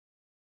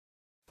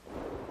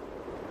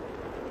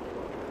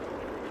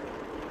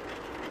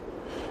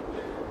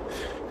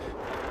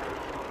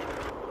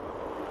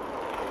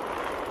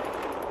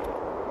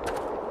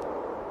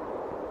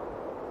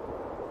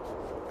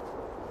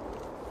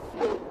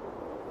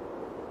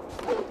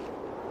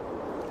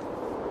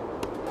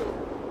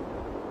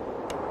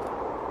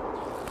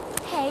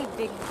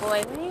big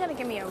boy. When are you gonna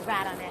give me a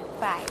rat on that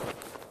bike?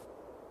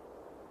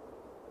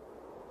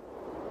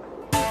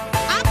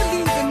 I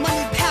believe in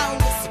money, power,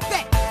 and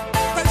respect.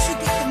 First you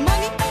get the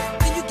money,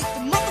 then you get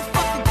the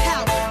motherfucking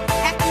power.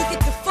 After you get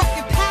the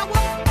fucking power,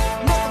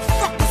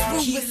 motherfuckers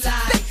will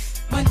respect.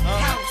 Money,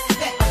 power,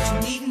 respect, what you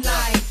need in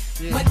life.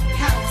 Money,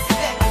 power,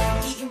 respect, what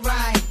you eating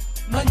right.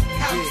 Money,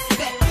 power,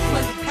 respect,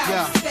 money,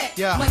 power, respect.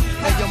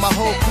 Hey, yo, my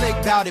whole clique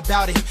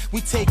bout it. We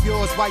take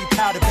yours while you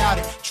pout about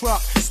it.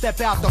 Truck, step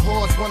out the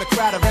horse, wanna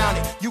crowd around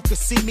it. You can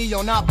see me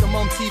on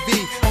Optimum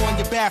TV. On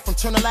your bathroom,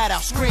 turn the light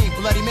out, scream,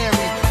 Bloody Mary.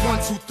 1,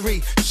 2,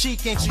 3.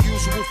 Chic ain't your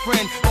usual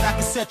friend, but I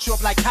can set you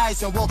up like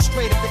Kaiser and walk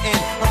straight at the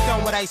end. I'm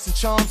done with ice and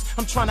charms.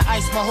 I'm trying to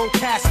ice my whole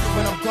casket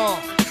when I'm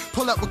gone.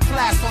 Pull up with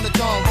class on the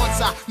dawn.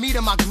 Once I meet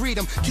him, I greet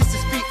him. Kiss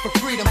his feet for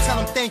freedom. Tell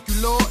him thank you,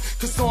 Lord.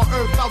 Cause on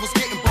earth I was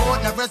getting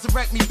bored. Now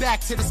resurrect me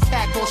back to this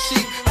cat called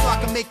sheep. So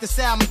I can make this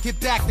album and get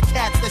back the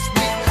cats that's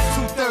weak.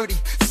 230,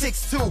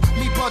 6'2".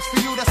 Me bugs for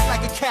you, that's like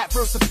a cat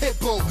versus a pit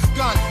bull.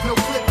 Gun, no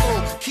clip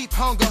bull. Keep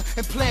hunger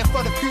and plan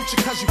for the future.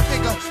 Cause you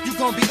figure you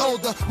gon' be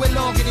older way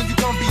longer than you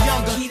gon' be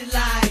younger. Key to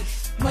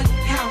life. Money,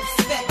 power,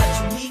 respect, what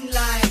you need in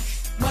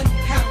life. Money,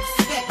 power,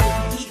 respect,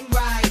 what you eating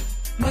right.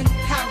 Money,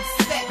 power,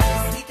 respect, what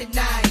you sleep at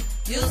night.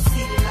 You'll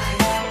see the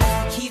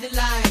light. Key to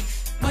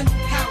life. Money,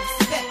 power,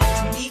 respect, what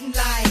you need in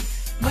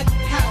life. Money,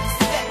 power,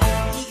 respect,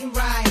 what you eating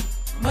right.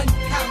 Money,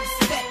 power,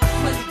 respect,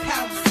 money,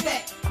 power,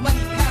 respect,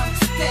 money, power,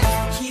 respect.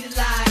 Key to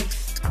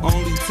life.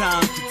 Only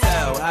time to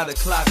tell how the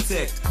clock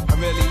ticked. I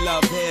really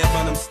love hair,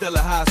 but I'm still a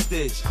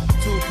hostage.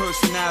 2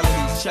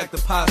 personalities, check the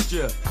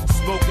posture.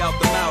 Smoke out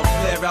the mouth,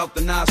 flare out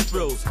the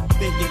nostrils.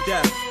 Thinking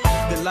death,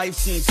 the life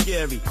seems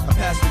scary. I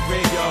pass the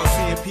graveyard,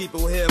 seeing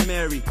people Hail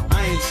Mary.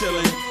 I ain't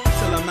chillin'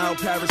 till I'm out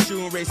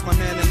parachuting, race my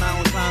man in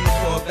mountain climbing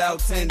for about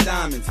 10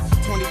 diamonds.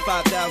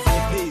 25,000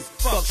 apiece,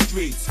 fuck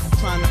streets.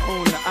 Trying to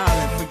own the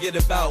island, forget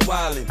about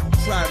wildin'.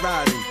 Try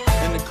riding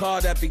in the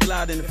car that be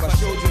gliding. If I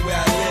showed you where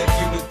I live,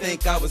 you would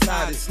think I was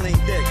hiding. Sling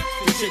dick,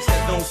 the chicks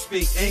that don't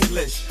speak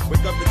English.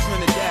 Wake up in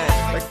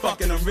Trinidad, like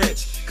fucking I'm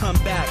rich. Come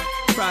back,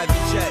 private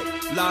jet,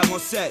 live on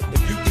set.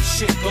 If you can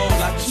shit gold,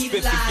 I can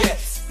spit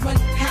baguettes. Money,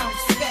 power,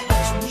 respect,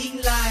 what you need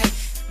in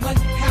life. Money,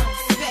 power,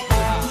 respect,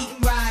 what you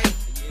eating right.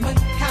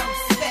 Money, power,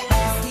 respect,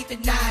 what you sleep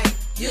at night.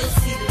 You'll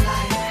see the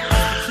light.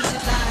 Key to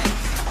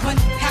life.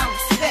 Money, power,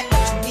 respect,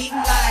 what you need in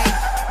life.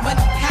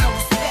 Money, power,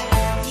 respect,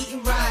 what you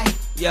eating right.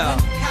 Money,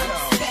 power,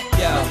 respect,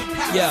 money,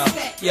 power,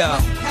 respect.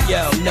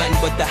 Yo, nothing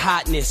but the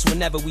hotness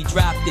whenever we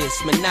drop this.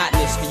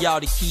 Monotonous for y'all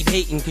to keep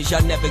hating, cause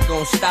y'all never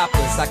gon' stop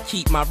us. I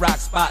keep my rock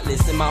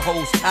spotless and my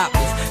hoes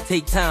topless.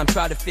 Take time,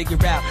 try to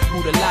figure out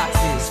who the locks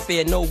is.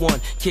 Fear no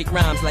one, kick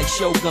rhymes like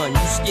Shogun.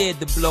 You scared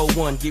to blow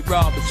one, get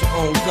robbed with your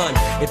own gun.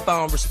 If I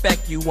don't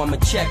respect you, I'ma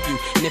check you.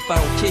 And if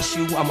I don't kiss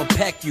you, I'ma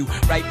peck you.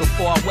 Right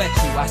before I wet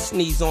you, I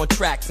sneeze on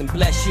tracks and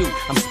bless you.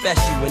 I'm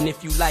special, and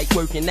if you like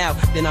working out,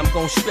 then I'm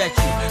gon' stretch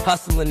you.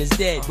 Hustling is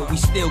dead, but we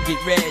still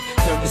get red.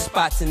 Turn the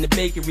spots in the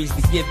bakeries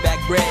to give back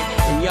bread.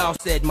 And y'all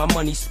said my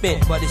money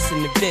spent, but it's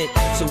an event.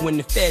 So when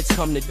the feds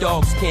come, the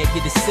dogs can't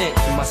get a cent.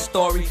 And my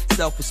story,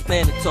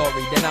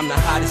 self-explanatory, that I'm the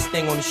hottest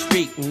thing on the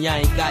street, and y'all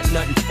ain't got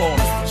nothing for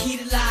me. Key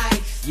to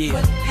life. Yeah.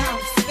 Money, power,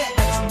 respect,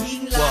 what you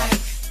need in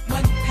life.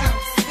 Money, power,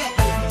 respect,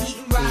 what you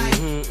eating right.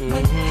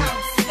 Money, power,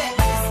 respect,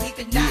 what you sleep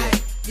at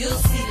night. You'll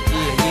see the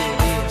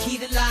light. Key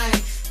to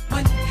life.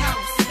 Money,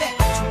 power, respect,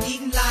 what you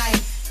need in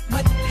life.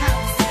 Money,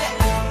 power, respect,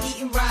 what you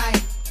eating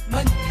right.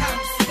 Money, power,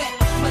 respect,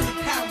 money,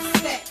 power,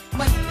 respect,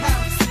 money,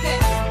 power,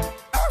 respect.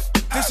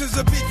 This is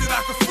a beat that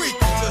I can freak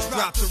and just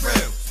drop the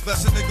rails.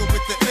 Bless a nigga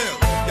with the ill.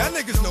 Y'all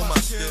niggas know my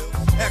skill.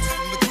 Action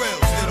from the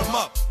grills, hit 'em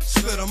up,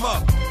 split 'em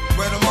up,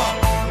 wet 'em up,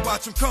 and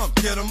watch 'em come,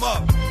 get 'em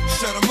up,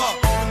 shut 'em up.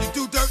 When you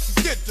do dirt,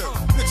 you get dirt.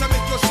 Bitch, I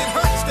make your shit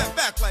hurt, step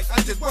back like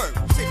I did work.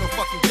 This ain't no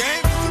fucking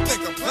game, you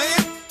think I'm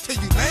playing? Till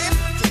you land,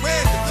 to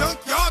where the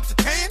junkyard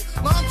decaying.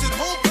 Mom's at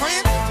home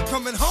praying, to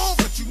coming home,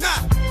 but you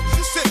not.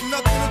 You sitting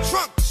up in the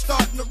trunk,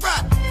 starting to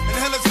rot. And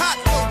hell is hot,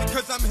 though,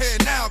 because I'm here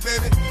now,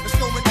 baby. It's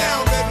going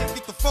down, baby.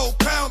 Get the 4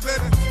 pound,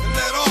 baby, and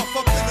let off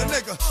up in a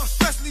nigga.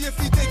 Especially if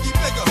he think he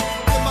bigger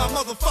than my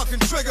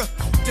motherfucking trigger.